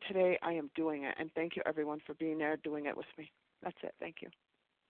 Just for today, I am doing it. And thank you, everyone, for being there, doing it with me. That's it. Thank you.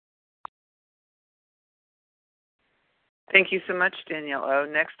 Thank you so much, Danielle O.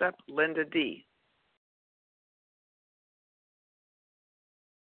 Next up, Linda D.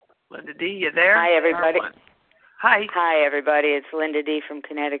 Linda D., you there? Hi, everybody. Hi. Hi, everybody. It's Linda D. from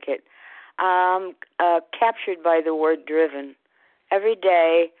Connecticut. Captured by the word driven. Every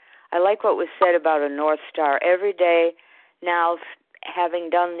day, I like what was said about a North Star. Every day, now, having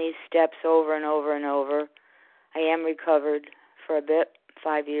done these steps over and over and over, I am recovered for a bit,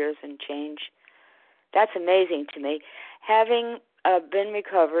 5 years and change. That's amazing to me. Having been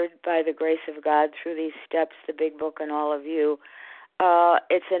recovered by the grace of God through these steps, the Big Book, and all of you,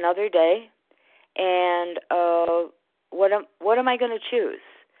 it's another day, and what am I going to choose?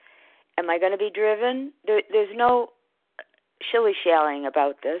 Am I going to be driven? There's no shilly-shallying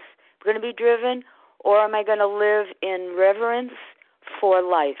about this. I'm going to be driven, or am I going to live in reverence for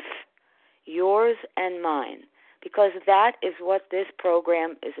life, yours and mine? Because that is what this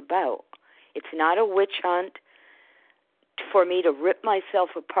program is about. It's not a witch hunt for me to rip myself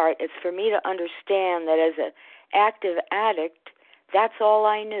apart. It's for me to understand that as an active addict, that's all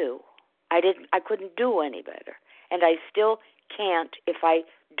I knew. I couldn't do any better. And I still can't if I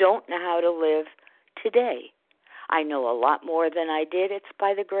don't know how to live today. I know a lot more than I did. It's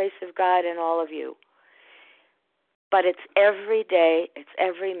by the grace of God and all of you. But it's every day, it's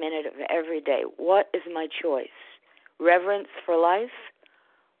every minute of every day. What is my choice? Reverence for life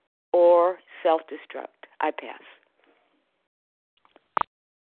or self-destruct? I pass.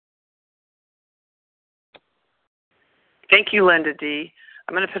 Thank you, Linda D.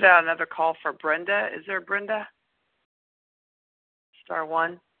 I'm going to put out another call for Brenda. Is there Brenda?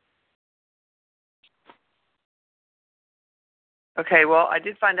 *1. Okay, well, I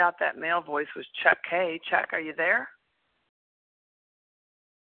did find out that male voice was Chuck K. Chuck, are you there?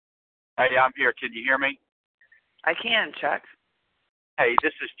 Hey, I'm here. Can you hear me? I can, Chuck. Hey,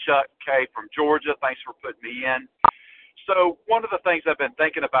 this is Chuck K. from Georgia. Thanks for putting me in. So one of the things I've been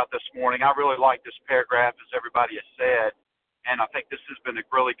thinking about this morning, I really like this paragraph, as everybody has said, and I think this has been a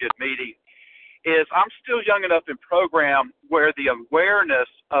really good meeting, is I'm still young enough in program where the awareness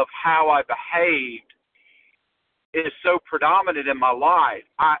of how I behaved is so predominant in my life.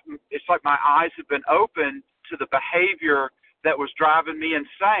 It's like my eyes have been opened to the behavior that was driving me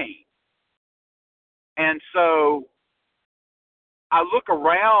insane. And so I look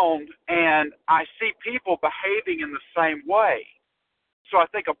around and I see people behaving in the same way. So I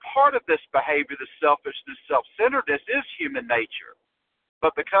think a part of this behavior, the selfishness, self-centeredness, is human nature.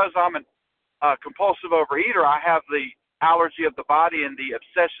 But because I'm a compulsive overeater, I have the allergy of the body and the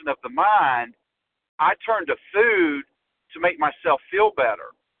obsession of the mind. I turn to food to make myself feel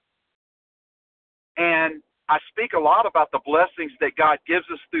better. And I speak a lot about the blessings that God gives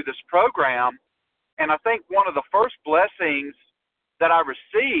us through this program, and I think one of the first blessings that I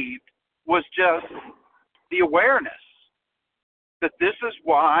received was just the awareness that this is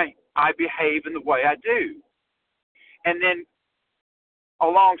why I behave in the way I do. And then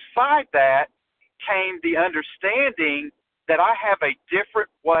alongside that came the understanding that I have a different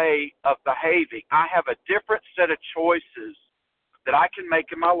way of behaving. I have a different set of choices that I can make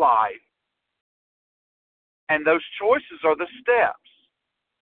in my life. And those choices are the steps.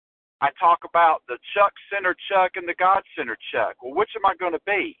 I talk about the Chuck-centered Chuck and the God-centered Chuck. Well, which am I going to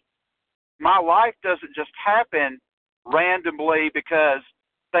be? My life doesn't just happen randomly because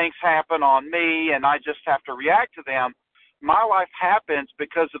things happen on me and I just have to react to them. My life happens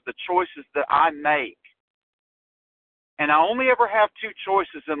because of the choices that I make. And I only ever have two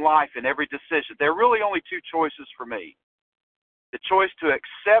choices in life in every decision. There are really only two choices for me. The choice to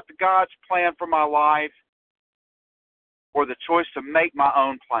accept God's plan for my life or the choice to make my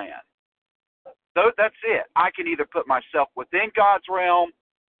own plan. That's it. I can either put myself within God's realm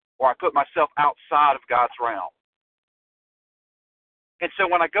or I put myself outside of God's realm. And so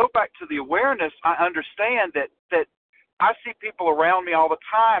when I go back to the awareness, I understand that I see people around me all the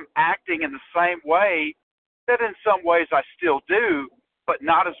time acting in the same way that in some ways I still do, but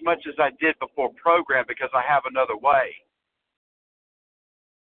not as much as I did before program because I have another way.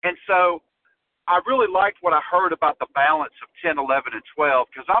 And so I really liked what I heard about the balance of 10, 11, and 12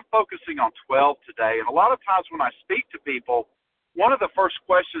 because I'm focusing on 12 today. And a lot of times when I speak to people, one of the first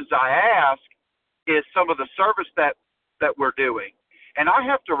questions I ask is some of the service that we're doing. And I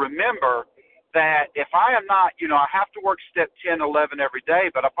have to remember that if I am not, I have to work step 10, 11 every day,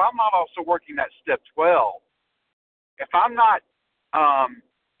 but if I'm not also working that step 12, if I'm not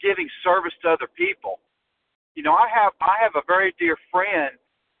giving service to other people, I have a very dear friend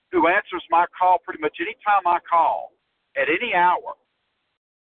who answers my call pretty much any time I call, at any hour.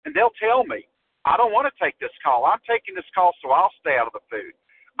 And they'll tell me, I don't want to take this call. I'm taking this call so I'll stay out of the food.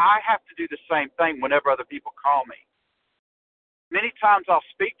 I have to do the same thing whenever other people call me. Many times I'll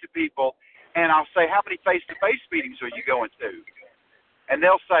speak to people and I'll say, how many face-to-face meetings are you going to? And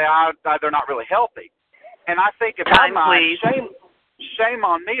they'll say, they're not really healthy. And I think if I'm not, shame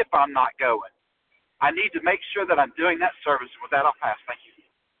on me if I'm not going. I need to make sure that I'm doing that service. With that, I'll pass. Thank you.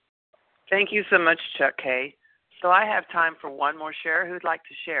 Thank you so much, Chuck K. So I have time for one more share. Who'd like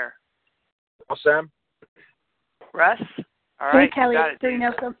to share? Oh, Sam. Russ? All right. Hey, Kelly. Got it.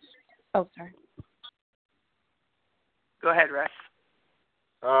 Sorry. Go ahead, Russ.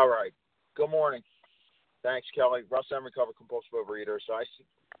 All right. Good morning. Thanks, Kelly. Russ M., recovered compulsive overeater. So I see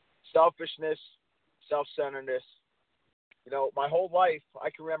selfishness, self-centeredness. My whole life, I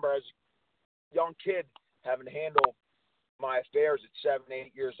can remember as a young kid having to handle my affairs at 7,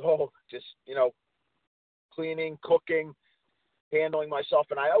 8 years old, just, cleaning, cooking, handling myself.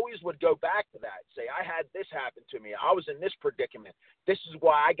 And I always would go back to that, say, I had this happen to me. I was in this predicament. This is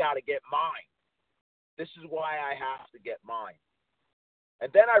why I got to get mine. This is why I have to get mine.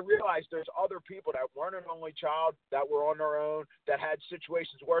 And then I realized there's other people that weren't an only child, that were on their own, that had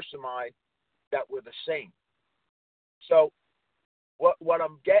situations worse than mine, that were the same. So what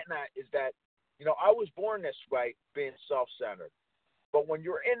I'm getting at is that, I was born this way, being self-centered. But when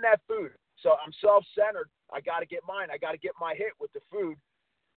you're in that food, so I'm self-centered, I got to get mine. I got to get my hit with the food.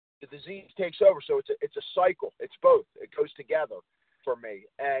 The disease takes over. So it's a cycle. It's both. It goes together for me.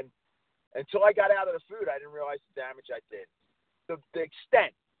 And until I got out of the food, I didn't realize the damage I did. The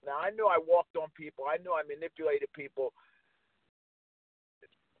extent. Now, I knew I walked on people. I knew I manipulated people.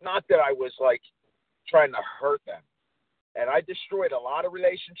 Not that I was, trying to hurt them. And I destroyed a lot of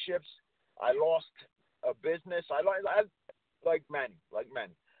relationships. I lost a business. I like many.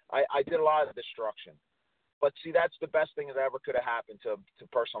 I did a lot of destruction. But see, that's the best thing that ever could have happened to a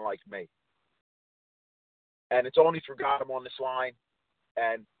person like me. And it's only through God I'm on this line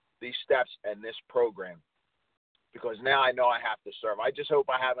and these steps and this program. Because now I know I have to serve. I just hope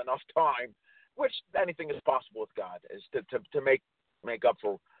I have enough time, which anything is possible with God, is to make up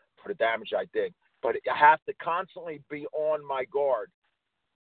for the damage I did. But I have to constantly be on my guard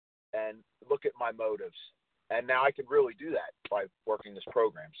and look at my motives. And now I can really do that by working this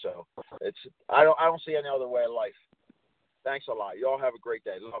program. So I don't see any other way of life. Thanks a lot. You all have a great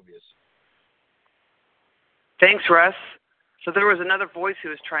day. Love you. Thanks, Russ. So there was another voice who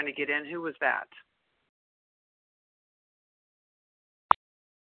was trying to get in. Who was that?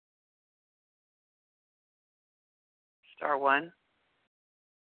 Star 1.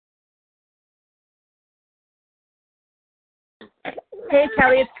 Hey,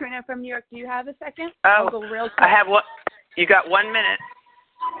 Kelly, it's Trina from New York. Do you have a second? Oh, I'll go real quick. I have one. You got 1 minute.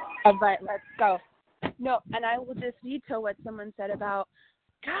 All right, let's go. No, and I will just veto what someone said about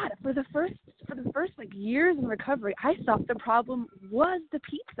God. For the first like years in recovery, I thought the problem was the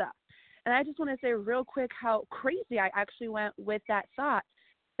pizza. And I just want to say real quick how crazy I actually went with that thought,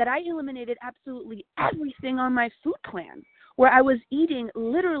 that I eliminated absolutely everything on my food plan, where I was eating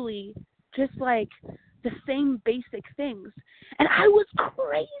literally just like the same basic things. And I was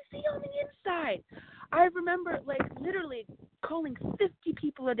crazy on the inside. I remember like literally calling 50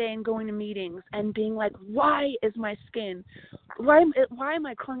 people a day and going to meetings and being like, why am I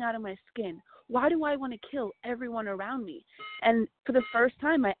crawling out of my skin? Why do I want to kill everyone around me? And for the first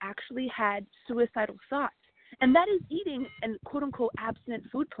time, I actually had suicidal thoughts. And that is eating an quote-unquote abstinent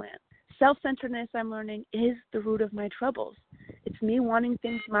food plan. Self-centeredness, I'm learning, is the root of my troubles. It's me wanting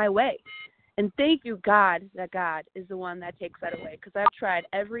things my way. And thank you, God, that God is the one that takes that away, because I've tried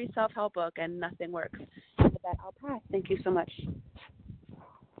every self-help book and nothing works. And with that, I'll pass. Thank you so much.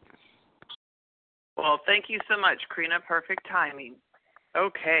 Well, thank you so much, Karina. Perfect timing.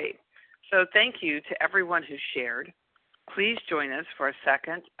 Okay. So thank you to everyone who shared. Please join us for a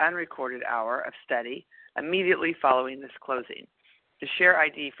second unrecorded hour of study immediately following this closing. The share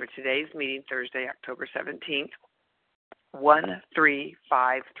ID for today's meeting, Thursday, October 17th,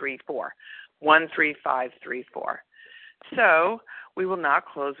 13534. 13534. So we will now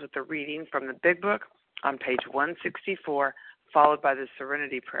close with a reading from the Big Book on page 164, followed by the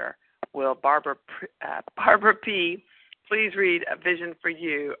Serenity Prayer. Will Barbara P. please read A Vision for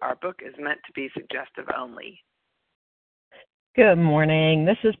You? Our book is meant to be suggestive only. Good morning.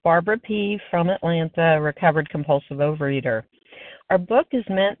 This is Barbara P. from Atlanta, recovered compulsive overeater. Our book is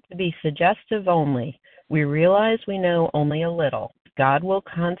meant to be suggestive only. We realize we know only a little. God will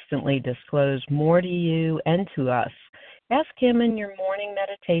constantly disclose more to you and to us. Ask Him in your morning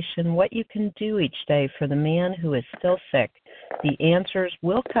meditation what you can do each day for the man who is still sick. The answers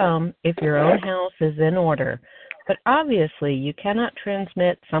will come if your own house is in order. But obviously, you cannot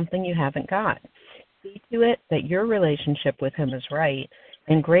transmit something you haven't got. See to it that your relationship with Him is right,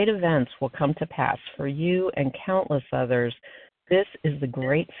 and great events will come to pass for you and countless others. This is the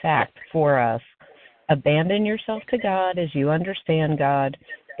great fact for us. Abandon yourself to God as you understand God.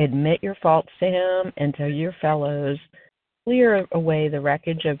 Admit your faults to Him and to your fellows. Clear away the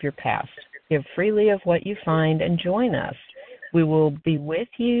wreckage of your past. Give freely of what you find and join us. We will be with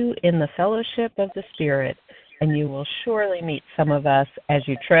you in the fellowship of the Spirit, and you will surely meet some of us as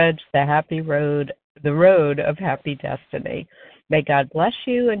you trudge the road of happy destiny. May God bless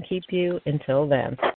you and keep you until then.